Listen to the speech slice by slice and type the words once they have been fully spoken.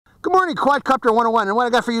Good morning, Quadcopter 101, and what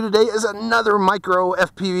I got for you today is another micro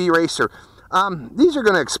FPV racer. These are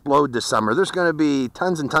going to explode this summer. There's going to be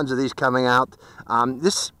tons and tons of these coming out. And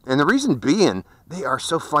the reason being, they are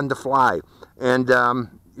so fun to fly. And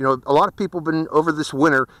you know, a lot of people have been over this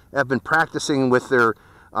winter have been practicing with their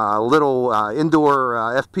little indoor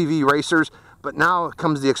FPV racers. But now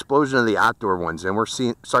comes the explosion of the outdoor ones, and we're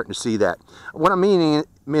starting to see that. What I'm meaning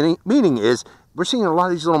is we're seeing a lot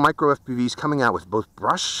of these little micro FPVs coming out with both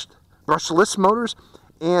brushless motors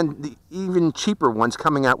and the even cheaper ones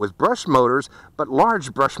coming out with brush motors, but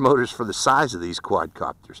large brush motors for the size of these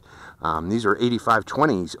quadcopters. These are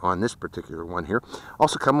 8520s on this particular one here.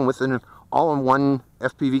 Also coming with an all-in-one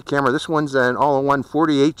FPV camera. This one's an all-in-one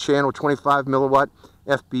 48 channel 25 milliwatt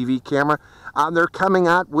FPV camera. They're coming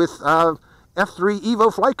out with F3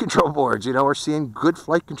 EVO flight control boards. You know, we're seeing good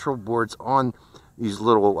flight control boards on these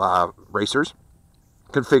little racers,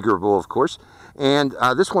 configurable, of course. And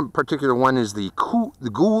this one particular one is the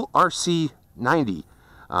GoolRC 90.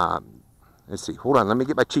 Let's see, hold on, let me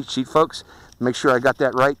get my cheat sheet, folks. Make sure I got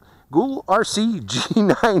that right. GoolRC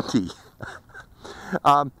G90.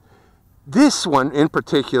 This one in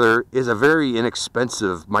particular is a very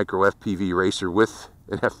inexpensive micro FPV racer with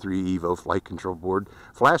an F3 EVO flight control board,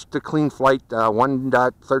 flash to clean flight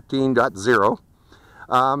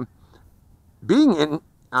 1.13.0. Being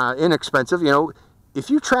inexpensive, you know,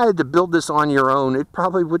 if you tried to build this on your own, it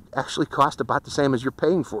probably would actually cost about the same as you're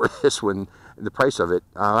paying for this one, the price of it.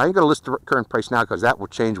 I ain't going to list the current price now because that will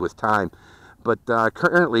change with time. But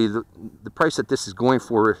currently, the price that this is going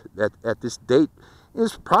for at this date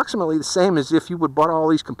is approximately the same as if you would bought all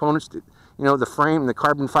these components, you know, the frame, the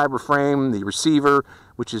carbon fiber frame, the receiver,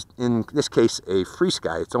 which is in this case a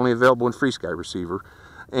Frsky. It's only available in Frsky receiver.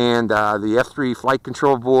 And the F3 flight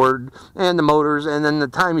control board and the motors, and then the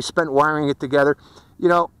time you spent wiring it together, you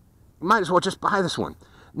know, you might as well just buy this one.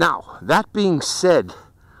 Now, that being said,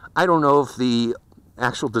 I don't know if the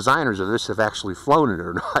actual designers of this have actually flown it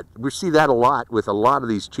or not. We see that a lot with a lot of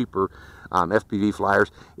these cheaper FPV flyers,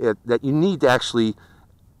 that you need to actually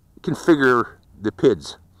configure the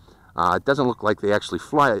PIDs. It doesn't look like they actually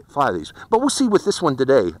fly these. But we'll see with this one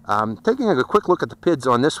today. Taking a quick look at the PIDs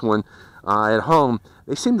on this one at home,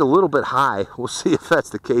 they seemed a little bit high. We'll see if that's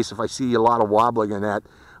the case. If I see a lot of wobbling in that,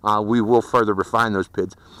 we will further refine those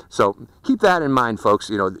PIDs. So keep that in mind, folks.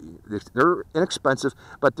 You know, they're inexpensive,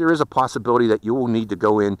 but there is a possibility that you will need to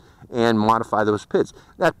go in and modify those PIDs.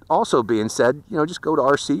 That also being said, you know, just go to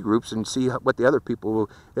RC groups and see what the other people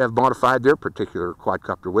have modified their particular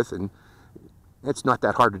quadcopter with, and it's not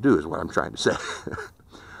that hard to do is what I'm trying to say.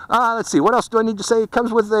 Let's see, what else do I need to say? It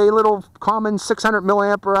comes with a little common 600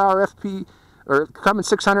 milliamp hour common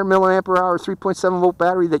 600 milliamp hour 3.7 volt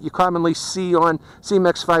battery that you commonly see on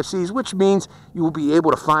CMX5Cs, which means you will be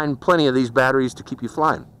able to find plenty of these batteries to keep you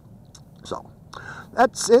flying. So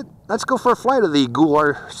that's it. Let's go for a flight of the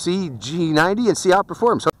GoolRC G90 and see how it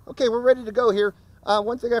performs. Okay, we're ready to go here.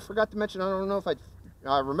 One thing I forgot to mention, I don't know if I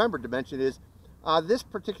remembered to mention, is this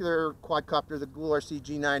particular quadcopter, the GoolRC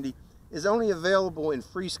G90, is only available in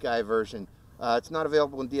Frsky version. It's not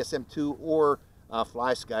available in DSM-2 or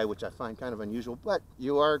FlySky, which I find kind of unusual, but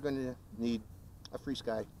you are going to need a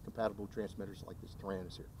Frsky compatible transmitters like this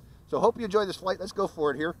Tyrannus here. So hope you enjoy this flight. Let's go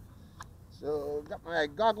for it here. So got my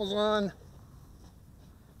goggles on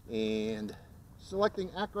and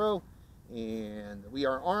selecting acro, and we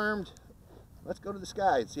are armed. Let's go to the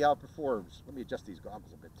sky and see how it performs. Let me adjust these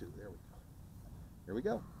goggles a bit too. There we go. Here we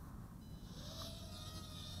go.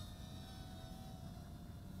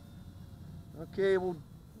 Okay, we'll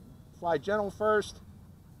fly gentle first.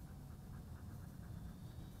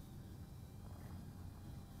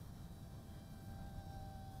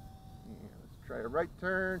 And let's try a right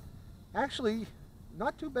turn. Actually,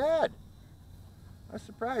 not too bad. I was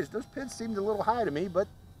surprised. Those PIDs seemed a little high to me, but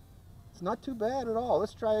it's not too bad at all.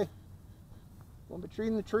 Let's try one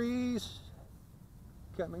between the trees.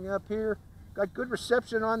 Coming up here. Got good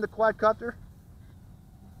reception on the quadcopter.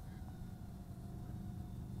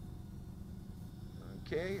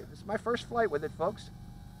 Okay, this is my first flight with it, folks.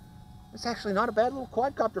 It's actually not a bad little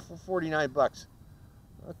quadcopter for 49 bucks.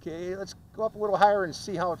 Okay, let's go up a little higher and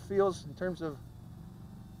see how it feels in terms of...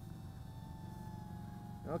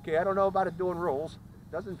 Okay, I don't know about it doing rolls.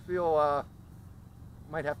 It doesn't feel...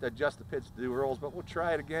 might have to adjust the PIDs to do rolls, but we'll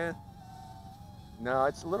try it again. No,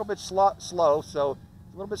 it's a little bit slow, so it's a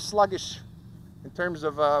little bit sluggish in terms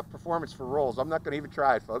of performance for rolls. I'm not going to even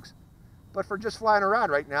try it, folks. But for just flying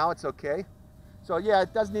around right now, it's okay. So yeah,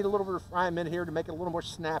 it does need a little bit of refinement here to make it a little more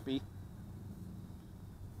snappy.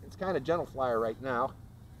 It's kind of gentle flyer right now,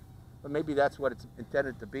 but maybe that's what it's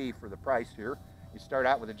intended to be for the price here. You start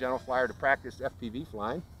out with a gentle flyer to practice FPV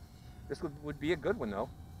flying. This would be a good one though.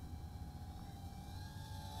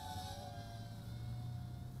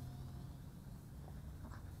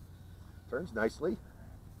 Turns nicely.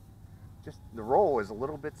 Just the roll is a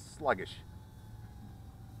little bit sluggish.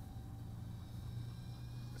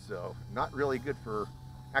 So not really good for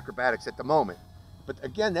acrobatics at the moment. But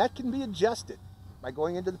again, that can be adjusted by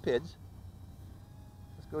going into the PIDs.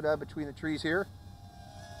 Let's go down between the trees here.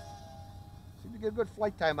 Seem to get a good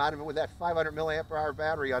flight time out of it with that 500 milliamp hour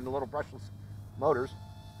battery on the little brushless motors.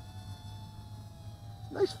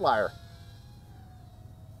 Nice flyer.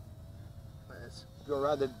 Let's go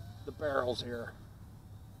around the barrels here.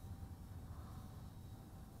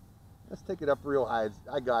 Let's take it up real high.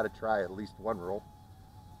 I gotta try at least one roll.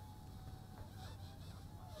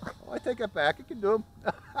 Oh, I take it back. I can do them.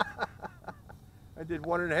 I did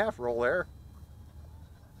 1.5 roll there.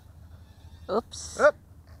 Oops. Oh.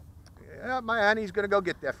 Yeah, my honey's gonna go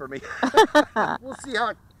get that for me. We'll see how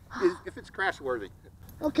it is, if it's crash worthy.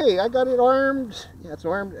 Okay, I got it armed. Yeah, it's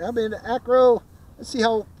armed. I'm in acro. Let's see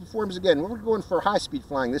how it performs again. We're going for high speed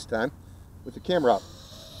flying this time with the camera up.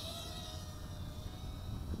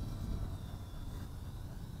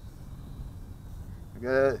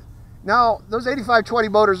 Good. Now, those 8520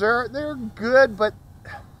 motors, they're good, but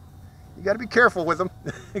you got to be careful with them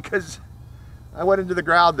because I went into the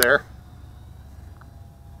ground there.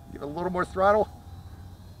 Give it a little more throttle.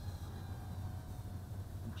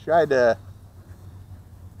 Tried to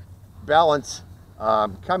balance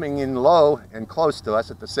coming in low and close to us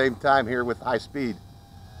at the same time here with high speed.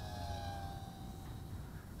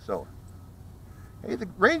 So, hey, the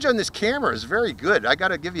range on this camera is very good. I got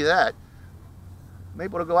to give you that. I'm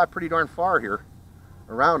able to go out pretty darn far here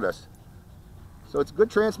around us. So it's a good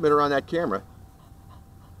transmitter on that camera.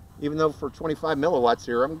 Even though for 25 milliwatts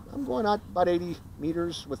here, I'm going out about 80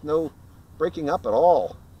 meters with no breaking up at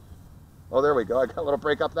all. Oh, there we go. I got a little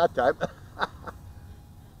break up that time.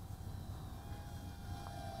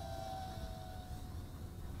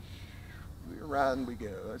 Around we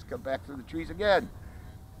go. Let's come back through the trees again.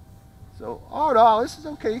 So, oh no, this is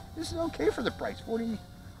okay. This is okay for the price.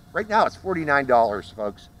 Right now it's $49,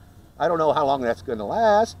 folks. I don't know how long that's going to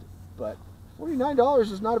last, but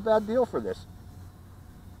 $49 is not a bad deal for this.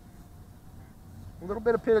 A little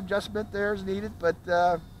bit of pin adjustment there is needed, but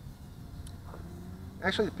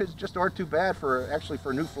actually the pins just aren't too bad for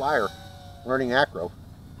a new flyer learning acro.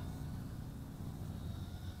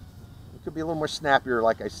 It could be a little more snappier,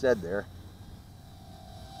 like I said there.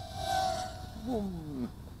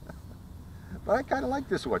 But I kind of like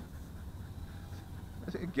this one.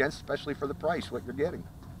 Again, especially for the price, what you're getting.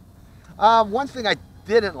 One thing I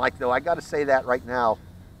didn't like, though, I got to say that right now.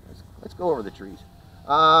 Let's go over the trees.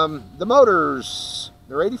 The motors,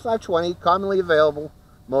 they're 8520, commonly available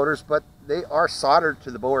motors, but they are soldered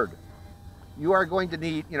to the board. You are going to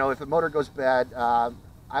need, you know, if a motor goes bad,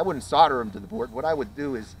 I wouldn't solder them to the board. What I would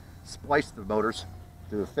do is splice the motors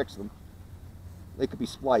to fix them. They could be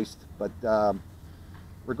spliced, but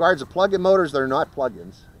regards to plug-in motors, they're not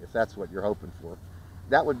plug-ins, if that's what you're hoping for.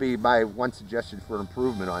 That would be my one suggestion for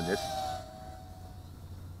improvement on this.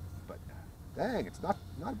 But dang, it's not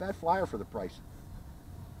a bad flyer for the price.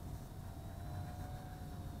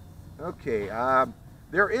 Okay,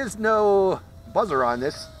 there is no buzzer on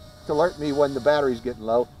this to alert me when the battery's getting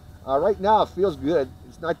low. Right now it feels good.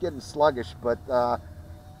 It's not getting sluggish, but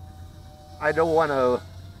I don't want to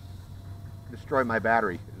destroy my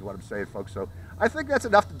battery, is what I'm saying, folks. So I think that's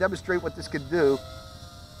enough to demonstrate what this can do.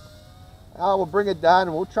 We'll bring it down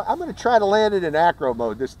and we'll try. I'm going to try to land it in acro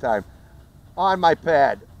mode this time on my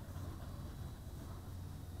pad.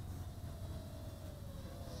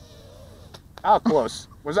 How close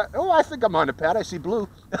was that? Oh, I think I'm on the pad. I see blue.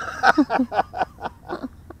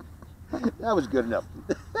 That was good enough.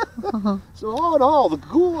 So all in all, the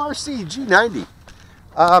GoolRC G90.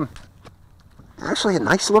 Actually a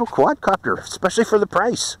nice little quadcopter, especially for the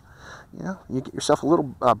price. You know, you get yourself a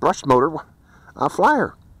little brush motor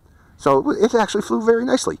flyer. So it actually flew very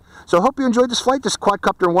nicely. So I hope you enjoyed this flight. This is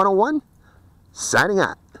Quadcopter 101, signing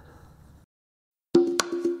out.